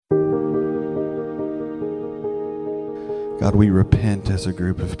God, we repent as a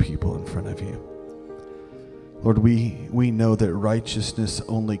group of people in front of you. Lord, we know that righteousness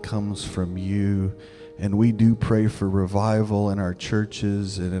only comes from you, and we do pray for revival in our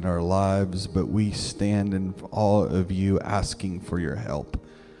churches and in our lives, but we stand in awe of you asking for your help.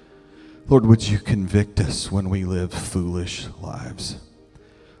 Lord, would you convict us when we live foolish lives?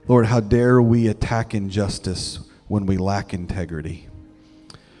 Lord, how dare we attack injustice when we lack integrity?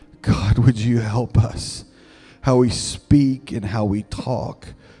 God, would you help us how we speak and how we talk?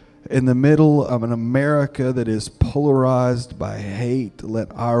 In the middle of an America that is polarized by hate,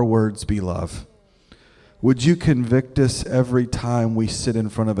 let our words be love. Would you convict us every time we sit in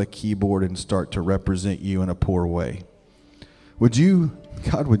front of a keyboard and start to represent you in a poor way? Would you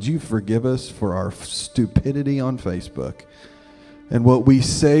forgive us for our stupidity on Facebook? And what we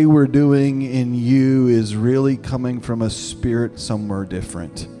say we're doing in you is really coming from a spirit somewhere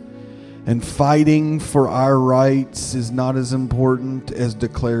different. And fighting for our rights is not as important as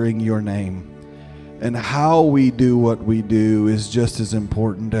declaring your name. And how we do what we do is just as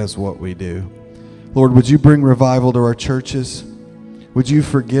important as what we do. Lord, would you bring revival to our churches? Would you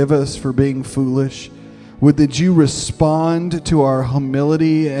forgive us for being foolish? Would you respond to our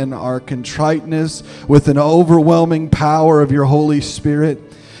humility and our contriteness with an overwhelming power of your Holy Spirit?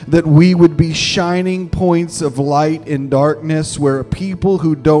 That we would be shining points of light in darkness where people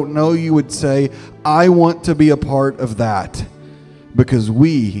who don't know you would say, I want to be a part of that because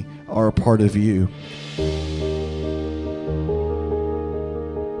we are a part of you.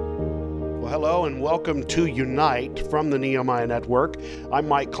 Well, hello and welcome to Unite from the Nehemiah Network. I'm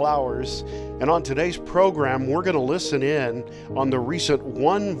Mike Clowers, and on today's program, we're going to listen in on the recent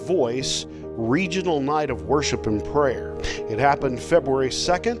One Voice Regional Night of Worship and Prayer. It happened February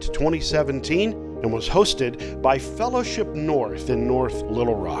 2nd, 2017, and was hosted by Fellowship North in North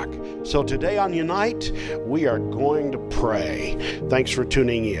Little Rock. So today on Unite, we are going to pray. Thanks for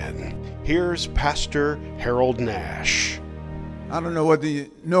tuning in. Here's Pastor Harold Nash. I don't know whether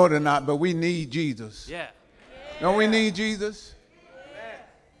you know it or not, but we need Jesus. Yeah. Don't we need Jesus?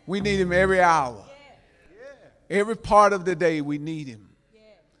 We need him every hour. Every part of the day we need him.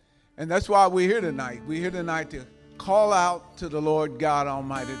 And that's why we're here tonight. We're here tonight to call out to the Lord God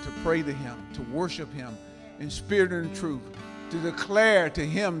Almighty, to pray to him, to worship him in spirit and truth, to declare to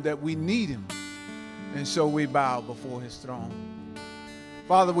him that we need him. And so we bow before his throne.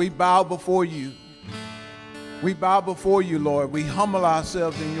 Father, we bow before you. We bow before you, Lord. We humble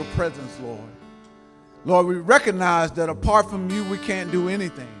ourselves in your presence, Lord. Lord, we recognize that apart from you, we can't do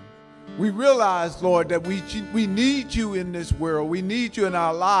anything. We realize, Lord, that we need you in this world. We need you in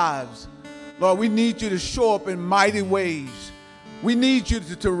our lives. Lord, we need you to show up in mighty ways. We need you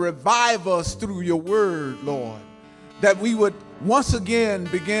to revive us through your word, Lord, that we would once again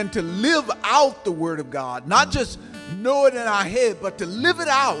begin to live out the word of God, not just know it in our head, but to live it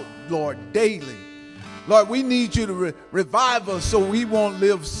out, Lord, daily. Lord, we need you to revive us so we won't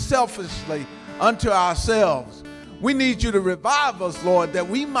live selfishly unto ourselves. We need you to revive us, Lord, that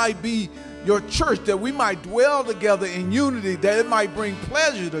we might be your church, that we might dwell together in unity, that it might bring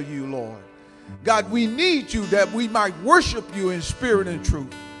pleasure to you, Lord. God, we need you that we might worship you in spirit and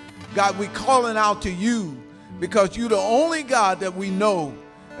truth. God, we're calling out to you because you're the only God that we know,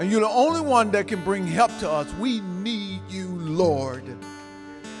 and you're the only one that can bring help to us. We need you, Lord.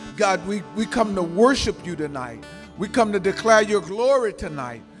 God, we come to worship you tonight. We come to declare your glory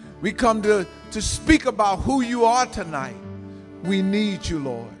tonight. We come to speak about who you are tonight. We need you,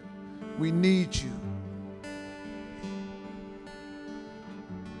 Lord. We need you.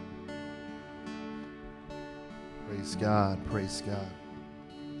 Praise God. Praise God.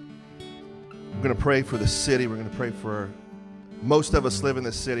 We're going to pray for the city. We're going to pray for most of us live in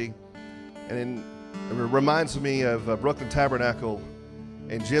this city. And it reminds me of Brooklyn Tabernacle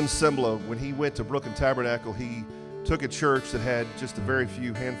and Jim Sembla. When he went to Brooklyn Tabernacle, he took a church that had just a very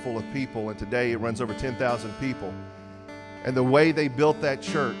few handful of people, and today it runs over 10,000 people. And the way they built that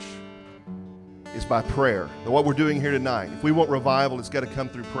church is by prayer. And what we're doing here tonight, if we want revival, it's got to come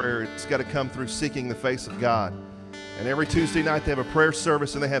through prayer. It's got to come through seeking the face of God. And every Tuesday night they have a prayer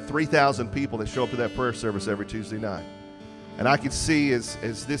service, and they have 3,000 people that show up to that prayer service every Tuesday night. And I can see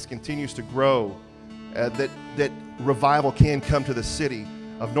as this continues to grow that revival can come to the city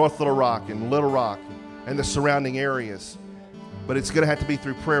of North Little Rock and Little Rock and the surrounding areas. But it's going to have to be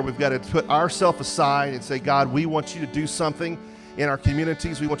through prayer. We've got to put ourselves aside and say, God, we want you to do something in our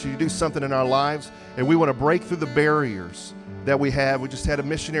communities. We want you to do something in our lives. And we want to break through the barriers that we have. We just had a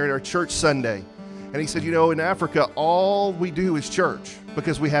missionary at our church Sunday. And he said, in Africa, all we do is church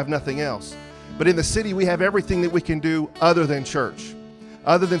because we have nothing else. But in the city, we have everything that we can do other than church,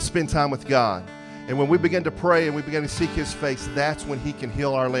 other than spend time with God. And when we begin to pray and we begin to seek His face, that's when He can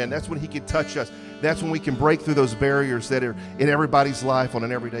heal our land. That's when He can touch us. That's when we can break through those barriers that are in everybody's life on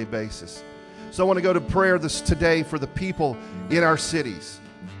an everyday basis. So I want to go to prayer today for the people in our cities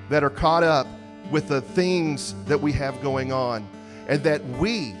that are caught up with the things that we have going on, and that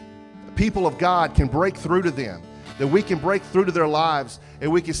we, people of God, can break through to them, that we can break through to their lives,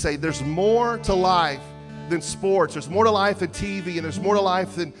 and we can say there's more to life than sports, there's more to life than TV, and there's more to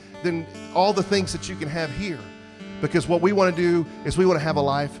life than all the things that you can have here. Because what we want to do is we want to have a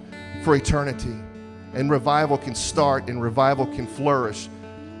life for eternity, and revival can start and revival can flourish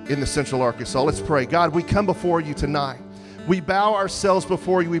in the Central Arkansas. Let's pray. God, we come before you tonight. We bow ourselves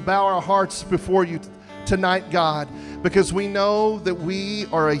before you. We bow our hearts before you tonight, God, because we know that we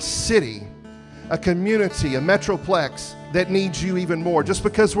are a city, a community, a metroplex that needs you even more. Just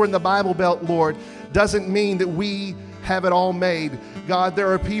because we're in the Bible Belt, Lord, doesn't mean that we have it all made. God,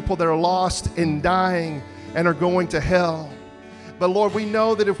 there are people that are lost and dying and are going to hell. But Lord, we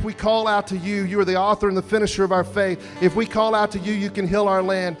know that if we call out to you, you are the author and the finisher of our faith. If we call out to you, you can heal our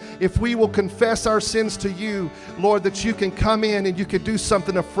land. If we will confess our sins to you, Lord, that you can come in and you can do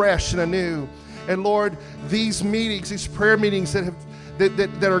something afresh and anew. And Lord, these meetings, these prayer meetings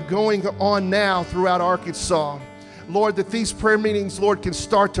that are going on now throughout Arkansas, Lord, that these prayer meetings, Lord, can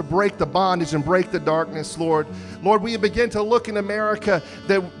start to break the bondage and break the darkness, Lord. Lord, we begin to look in America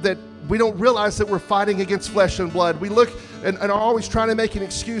that we don't realize that we're fighting against flesh and blood. We look and are always trying to make an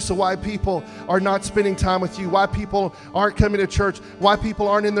excuse of why people are not spending time with you, why people aren't coming to church, why people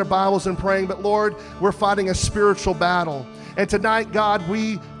aren't in their Bibles and praying. But Lord, we're fighting a spiritual battle. And tonight, God,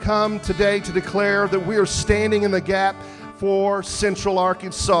 we come today to declare that we are standing in the gap for Central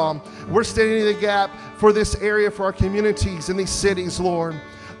Arkansas. We're standing in the gap for this area, for our communities in these cities, Lord.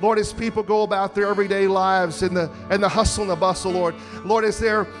 Lord, as people go about their everyday lives and the hustle and the bustle, Lord,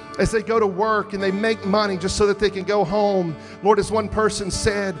 as they go to work and they make money just so that they can go home. Lord, as one person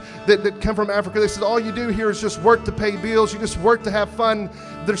said that come from Africa, they said, all you do here is just work to pay bills. You just work to have fun.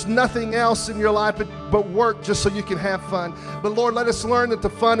 There's nothing else in your life but work just so you can have fun. But Lord, let us learn that the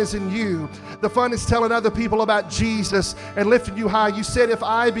fun is in you. The fun is telling other people about Jesus and lifting you high. You said, if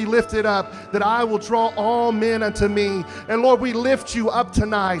I be lifted up, that I will draw all men unto me. And Lord, we lift you up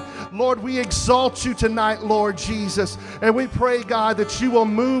tonight. Lord, we exalt you tonight, Lord Jesus. And we pray, God, that you will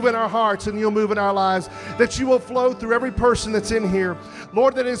move in our hearts and you'll move in our lives, that you will flow through every person that's in here.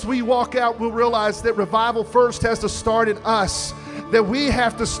 Lord, that as we walk out, we'll realize that revival first has to start in us, that we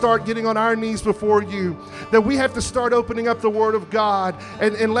have to start getting on our knees before you, that we have to start opening up the Word of God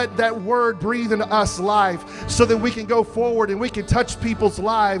and let that Word breathe into us life so that we can go forward and we can touch people's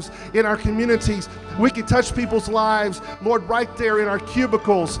lives in our communities. We can touch people's lives, Lord, right there in our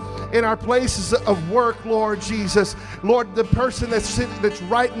cubicles, in our places of work, Lord Jesus. Lord, the person that's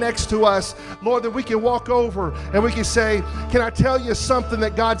right next to us, Lord, that we can walk over and we can say, can I tell you something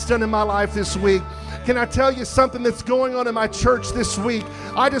that God's done in my life this week? Can I tell you something that's going on in my church this week?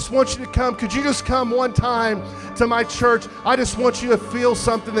 I just want you to come. Could you just come one time to my church? I just want you to feel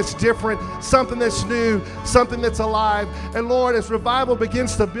something that's different, something that's new, something that's alive. And Lord, as revival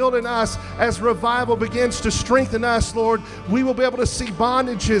begins to build in us, as revival begins to strengthen us, Lord, we will be able to see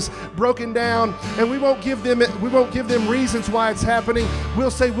bondages broken down, and we won't give them reasons why it's happening.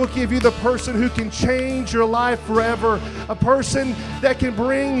 We'll say we'll give you the person who can change your life forever, a person that can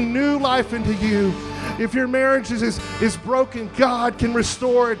bring new life into you. If your marriage is broken, God can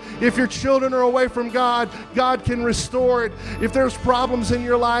restore it. If your children are away from God, God can restore it. If there's problems in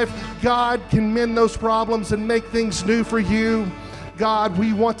your life, God can mend those problems and make things new for you. God,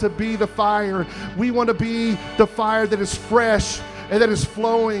 we want to be the fire. We want to be the fire that is fresh and that is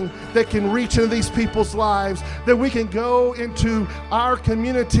flowing, that can reach into these people's lives, that we can go into our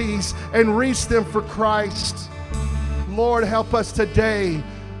communities and reach them for Christ. Lord, help us today.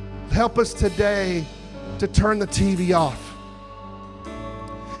 Help us today to turn the TV off.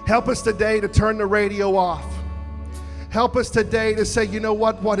 Help us today to turn the radio off. Help us today to say, you know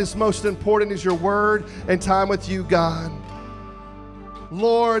what is most important is your word and time with you, God.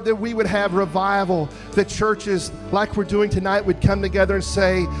 Lord, that we would have revival, that churches like we're doing tonight would come together and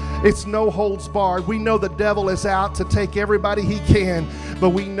say, it's no holds barred. We know the devil is out to take everybody he can,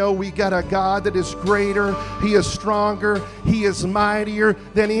 but we know we got a God that is greater, he is stronger, he is mightier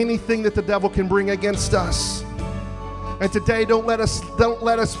than anything that the devil can bring against us. And today, don't let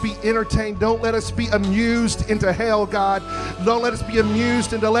us be entertained. Don't let us be amused into hell, God. Don't let us be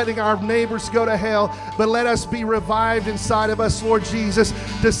amused into letting our neighbors go to hell, but let us be revived inside of us, Lord Jesus,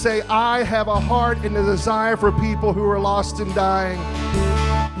 to say, I have a heart and a desire for people who are lost and dying.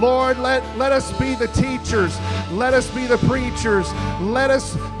 Lord, let us be the teachers. Let us be the preachers. Let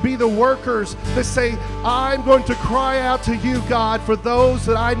us be the workers that say, I'm going to cry out to you, God, for those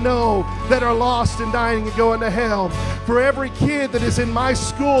that I know that are lost and dying and going to hell. For every kid that is in my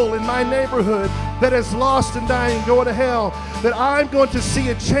school, in my neighborhood, that is lost and dying and going to hell, that I'm going to see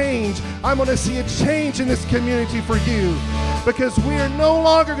a change. I'm going to see a change in this community for you. Because we are no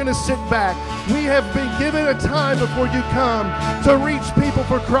longer going to sit back. We have been given a time before you come to reach people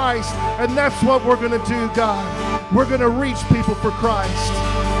for Christ, and that's what we're going to do, God. We're going to reach people for Christ.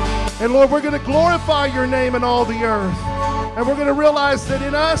 And Lord, we're going to glorify your name in all the earth. And we're going to realize that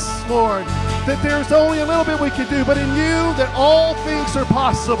in us, Lord, that there's only a little bit we can do, but in you, that all things are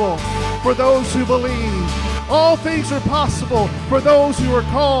possible for those who believe. All things are possible for those who are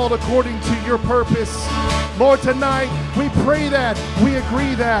called according to your purpose. Lord, tonight we pray that, we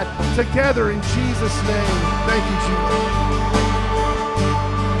agree that together in Jesus' name. Thank you, Jesus.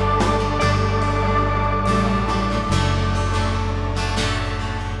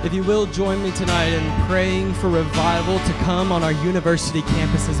 If you will, join me tonight in praying for revival to come on our university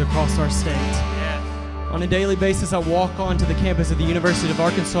campuses across our state. On a daily basis, I walk onto the campus of the University of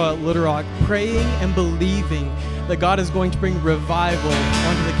Arkansas at Little Rock, praying and believing that God is going to bring revival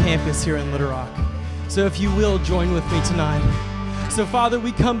onto the campus here in Little Rock. So if you will, join with me tonight. So Father,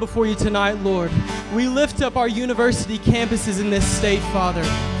 we come before you tonight, Lord. We lift up our university campuses in this state, Father,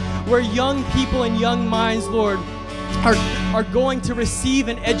 where young people and young minds, Lord, are going to receive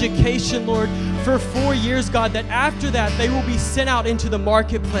an education, Lord, for 4 years, God, that after that they will be sent out into the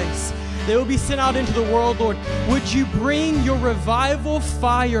marketplace. They will be sent out into the world, Lord. Would you bring your revival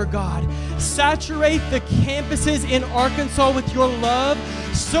fire, God? Saturate the campuses in Arkansas with your love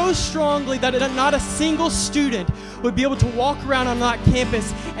so strongly that not a single student would be able to walk around on that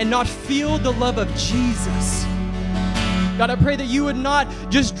campus and not feel the love of Jesus. God, I pray that you would not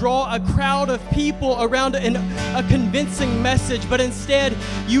just draw a crowd of people around a convincing message, but instead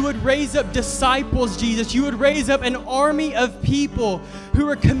you would raise up disciples, Jesus. You would raise up an army of people who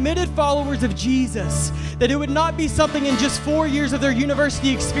are committed followers of Jesus. That it would not be something in just 4 years of their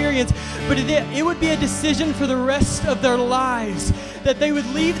university experience, but it would be a decision for the rest of their lives. That they would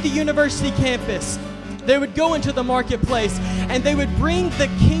leave the university campus, they would go into the marketplace, and they would bring the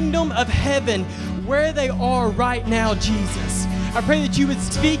kingdom of heaven where they are right now, Jesus. I pray that you would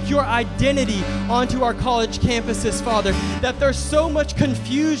speak your identity onto our college campuses, Father, that there's so much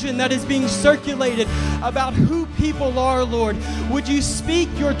confusion that is being circulated about who people are, Lord. Would you speak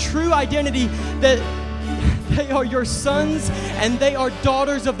your true identity, that they are your sons and they are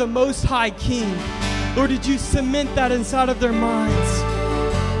daughters of the Most High King? Lord, did you cement that inside of their minds?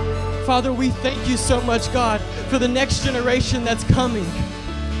 Father, we thank you so much, God, for the next generation that's coming.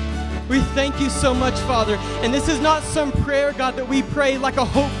 We thank you so much, Father. And this is not some prayer, God, that we pray like a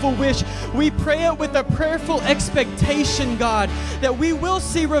hopeful wish. We pray it with a prayerful expectation, God, that we will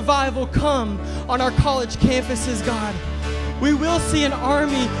see revival come on our college campuses, God. We will see an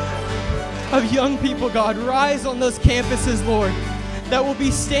army of young people, God, rise on those campuses, Lord, that will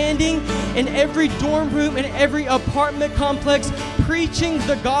be standing in every dorm room and every apartment complex, preaching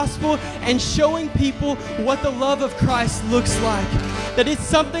the gospel and showing people what the love of Christ looks like. That it's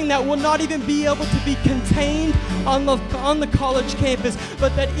something that will not even be able to be contained on the college campus,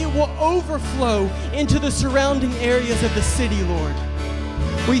 but that it will overflow into the surrounding areas of the city, Lord.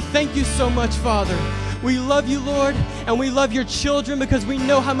 We thank you so much, Father. We love you, Lord, and we love your children because we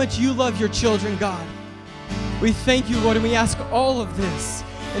know how much you love your children, God. We thank you, Lord, and we ask all of this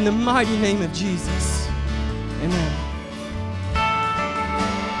in the mighty name of Jesus. Amen.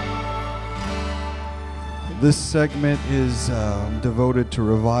 This segment is devoted to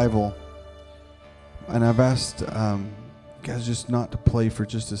revival. And I've asked guys just not to play for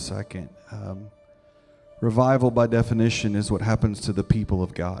just a second. Revival, by definition, is what happens to the people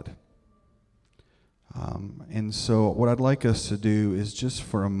of God. And so what I'd like us to do is just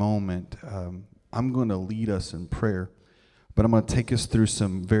for a moment, I'm going to lead us in prayer, but I'm going to take us through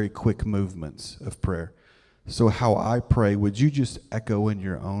some very quick movements of prayer. So how I pray, would you just echo in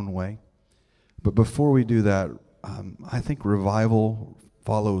your own way? But before we do that, I think revival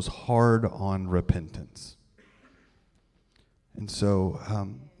follows hard on repentance. And so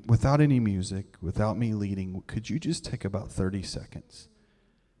without any music, without me leading, could you just take about 30 seconds?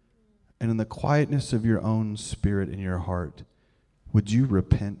 And in the quietness of your own spirit and your heart, would you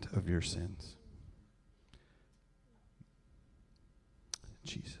repent of your sins?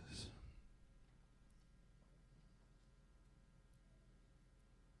 Jesus.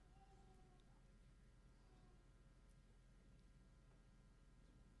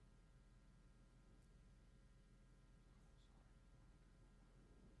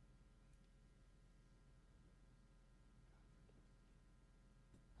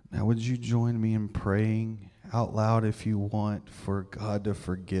 Now, would you join me in praying out loud if you want for God to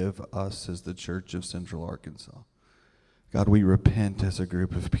forgive us as the Church of Central Arkansas? God, we repent as a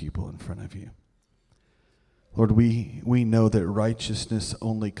group of people in front of you. Lord, we know that righteousness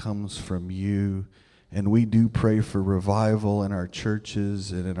only comes from you, and we do pray for revival in our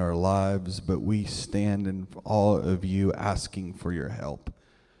churches and in our lives, but we stand in awe of you asking for your help.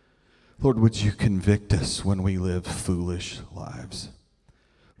 Lord, would you convict us when we live foolish lives?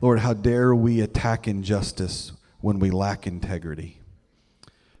 Lord, how dare we attack injustice when we lack integrity?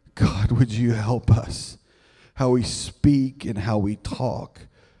 God, would you help us how we speak and how we talk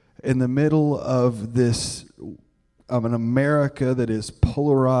in the middle of this, of an America that is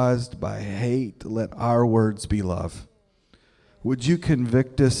polarized by hate? Let our words be love. Would you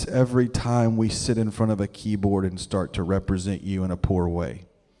convict us every time we sit in front of a keyboard and start to represent you in a poor way?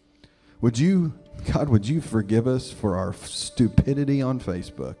 Would you forgive us for our stupidity on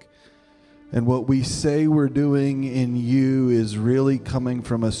Facebook? And what we say we're doing in you is really coming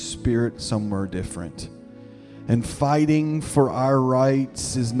from a spirit somewhere different. And fighting for our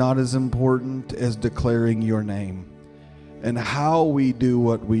rights is not as important as declaring your name. And how we do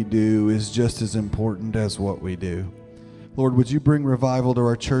what we do is just as important as what we do. Lord, would you bring revival to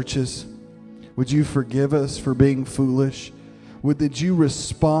our churches? Would you forgive us for being foolish? Would you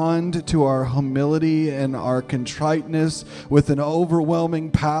respond to our humility and our contriteness with an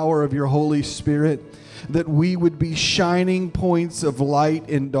overwhelming power of your Holy Spirit? That we would be shining points of light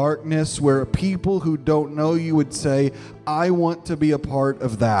in darkness where people who don't know you would say, I want to be a part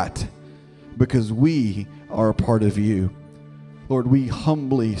of that because we are a part of you. Lord, we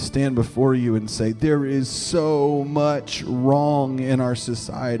humbly stand before you and say, there is so much wrong in our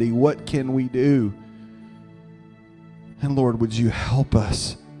society. What can we do? And Lord, would you help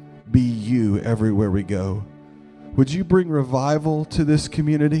us be you everywhere we go? Would you bring revival to this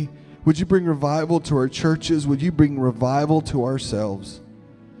community? Would you bring revival to our churches? Would you bring revival to ourselves?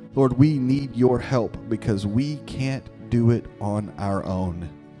 Lord, we need your help because we can't do it on our own.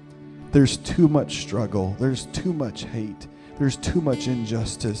 There's too much struggle. There's too much hate. There's too much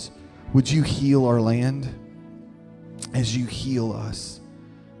injustice. Would you heal our land as you heal us?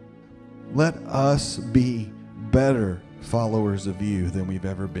 Let us be better followers of you than we've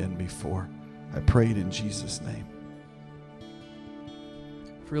ever been before. I prayed in Jesus' name.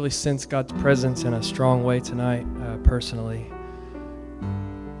 I've really sensed God's presence in a strong way tonight, personally.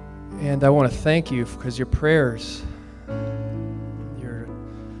 And I want to thank you because your prayers, your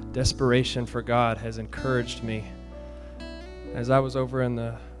desperation for God has encouraged me. As I was over in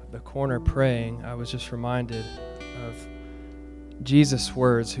the corner praying, I was just reminded of Jesus'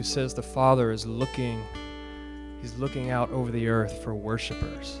 words, who says the Father is looking out over the earth for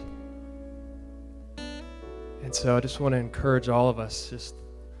worshipers. And so I just want to encourage all of us, just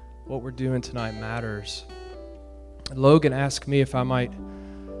what we're doing tonight matters. Logan asked me if I might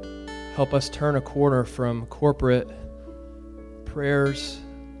help us turn a corner from corporate prayers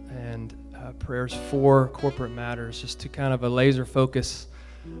and prayers for corporate matters, just to kind of a laser focus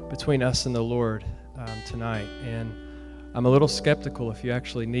between us and the Lord tonight. And I'm a little skeptical if you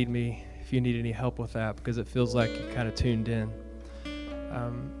actually need me, if you need any help with that, because it feels like you kind of tuned in.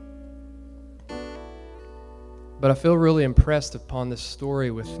 But I feel really impressed upon this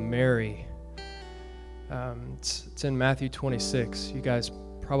story with Mary. It's in Matthew 26. You guys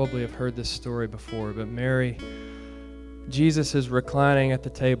probably have heard this story before, but Mary, Jesus is reclining at the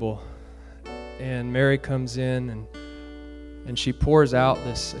table, and Mary comes in and she pours out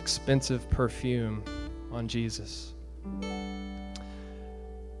this expensive perfume on Jesus.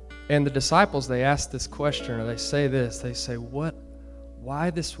 And the disciples, they ask this question, or they say this, they say,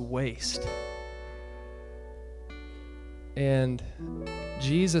 why this waste? And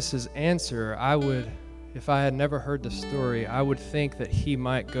Jesus' answer, if I had never heard the story, I would think that he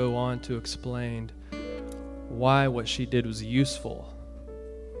might go on to explain why what she did was useful.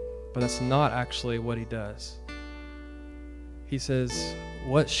 But that's not actually what he does. He says,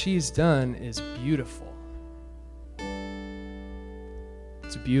 what she's done is beautiful.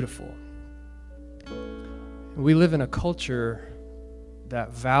 It's beautiful. We live in a culture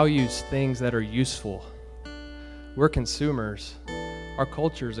that values things that are useful. We're consumers. Our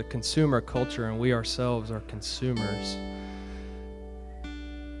culture is a consumer culture, and we ourselves are consumers.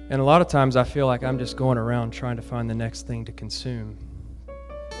 And a lot of times I feel like I'm just going around trying to find the next thing to consume.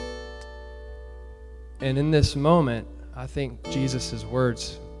 And in this moment, I think Jesus'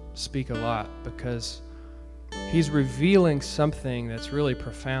 words speak a lot, because he's revealing something that's really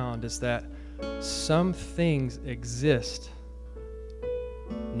profound, is that some things exist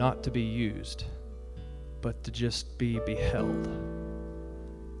not to be used, but to just be beheld.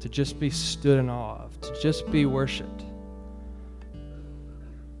 to just be stood in awe of, to just be worshiped.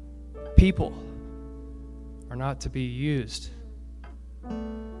 People are not to be used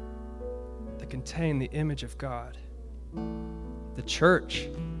to contain the image of God. The church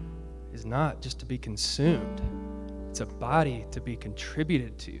is not just to be consumed. It's a body to be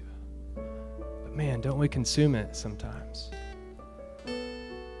contributed to. But man, don't we consume it sometimes?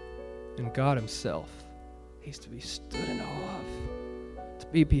 And God himself, he's to be stood in awe of, to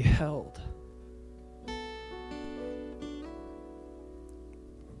be beheld.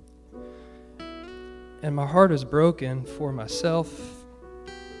 And my heart is broken for myself,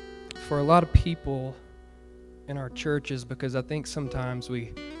 for a lot of people in our churches, because I think sometimes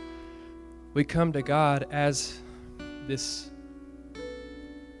we come to God as this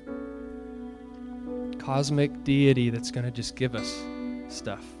cosmic deity that's going to just give us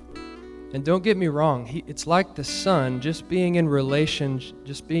stuff. And don't get me wrong, it's like the sun, just being in relation,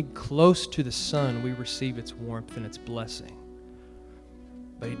 just being close to the sun, we receive its warmth and its blessing.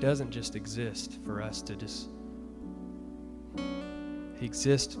 But he doesn't just exist for us to just... He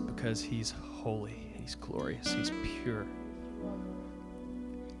exists because he's holy, he's glorious, he's pure.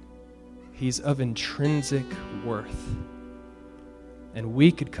 He's of intrinsic worth. And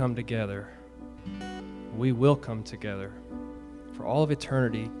we could come together, we will come together for all of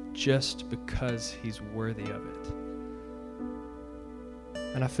eternity just because he's worthy of it.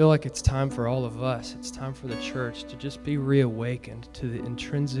 And I feel like it's time for all of us, it's time for the church to just be reawakened to the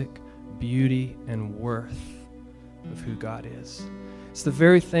intrinsic beauty and worth of who God is. It's the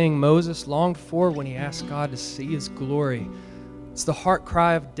very thing Moses longed for when he asked God to see his glory. It's the heart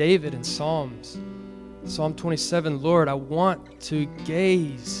cry of David in Psalms. Psalm 27, Lord, I want to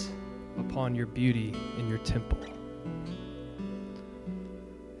gaze upon your beauty in your temple.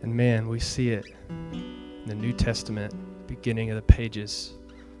 And man, we see it in the New Testament, beginning of the pages.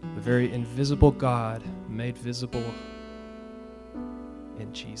 The very invisible God made visible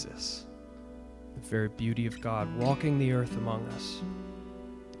in Jesus. The very beauty of God walking the earth among us.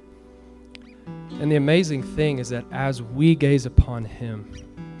 And the amazing thing is that as we gaze upon him,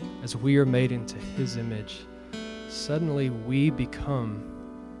 as we are made into his image, suddenly we become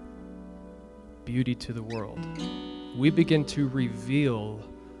beauty to the world. We begin to reveal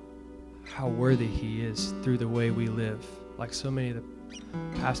how worthy he is through the way we live, like so many of the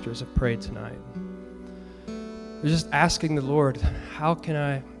pastors have prayed tonight. They're just asking the Lord,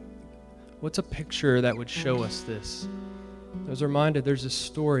 what's a picture that would show us this? I was reminded there's a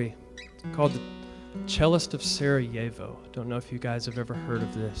story called The Cellist of Sarajevo. Don't know if you guys have ever heard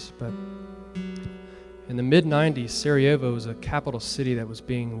of this, but in the mid-90s, Sarajevo was a capital city that was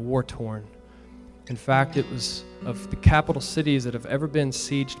being war-torn. In fact, it was of the capital cities that have ever been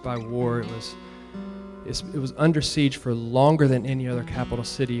sieged by war, it was under siege for longer than any other capital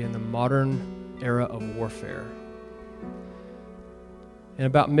city in the modern era of warfare. And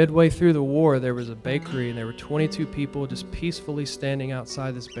about midway through the war, there was a bakery, and there were 22 people just peacefully standing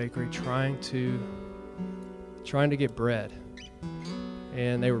outside this bakery trying to get bread.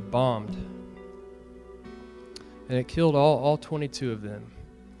 And they were bombed. And it killed all 22 of them.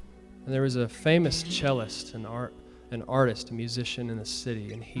 And there was a famous cellist, an artist, a musician in the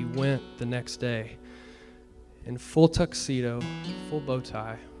city, and he went the next day in full tuxedo, full bow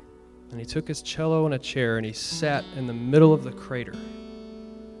tie, and he took his cello and a chair and he sat in the middle of the crater.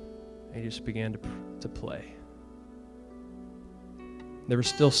 And he just began to play. There were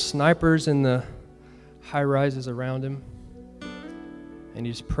still snipers in the high rises around him, and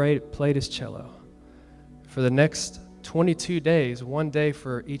he just played his cello. For the next 22 days, one day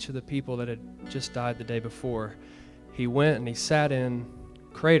for each of the people that had just died the day before, he went and he sat in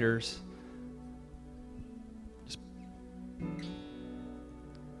craters,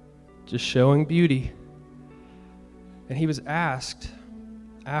 just showing beauty. And he was asked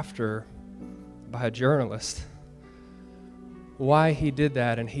after by a journalist why he did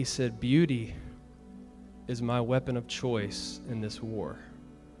that, and he said, beauty is my weapon of choice in this war.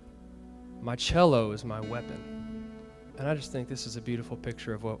 My cello is my weapon. And I just think this is a beautiful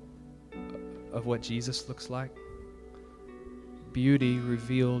picture of what Jesus looks like. Beauty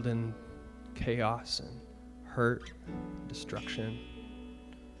revealed in chaos and hurt, destruction.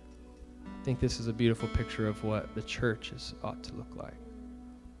 I think this is a beautiful picture of what the church ought to look like.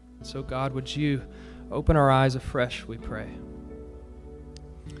 And so God, would you open our eyes afresh, we pray.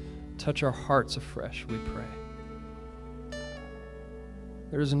 Touch our hearts afresh, we pray.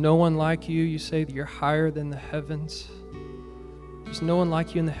 There is no one like you. You say that you're higher than the heavens. There's no one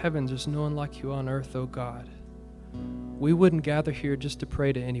like you in the heavens. There's no one like you on earth, oh God. We wouldn't gather here just to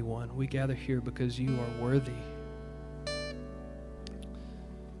pray to anyone. We gather here because you are worthy.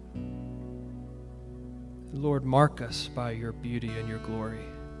 Lord, mark us by your beauty and your glory.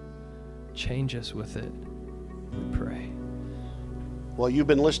 Change us with it, we pray. Well, you've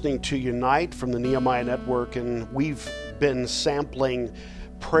been listening to Unite from the Nehemiah Network, and we've been sampling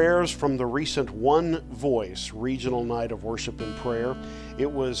prayers from the recent One Voice Regional Night of Worship and Prayer.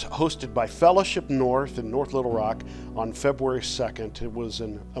 It was hosted by Fellowship North in North Little Rock on February 2nd. It was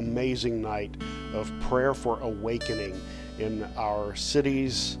an amazing night of prayer for awakening in our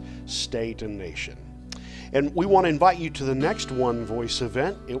cities, state, and nation. And we want to invite you to the next One Voice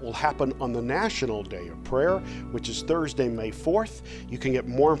event. It will happen on the National Day of Prayer, which is Thursday, May 4th. You can get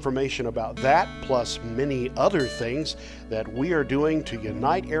more information about that, plus many other things that we are doing to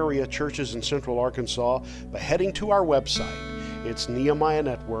unite area churches in Central Arkansas by heading to our website. It's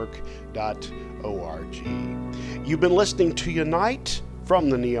nehemiahnetwork.org. You've been listening to Unite from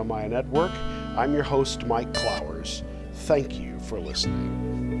the Nehemiah Network. I'm your host, Mike Clowers. Thank you for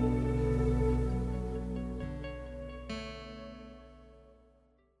listening.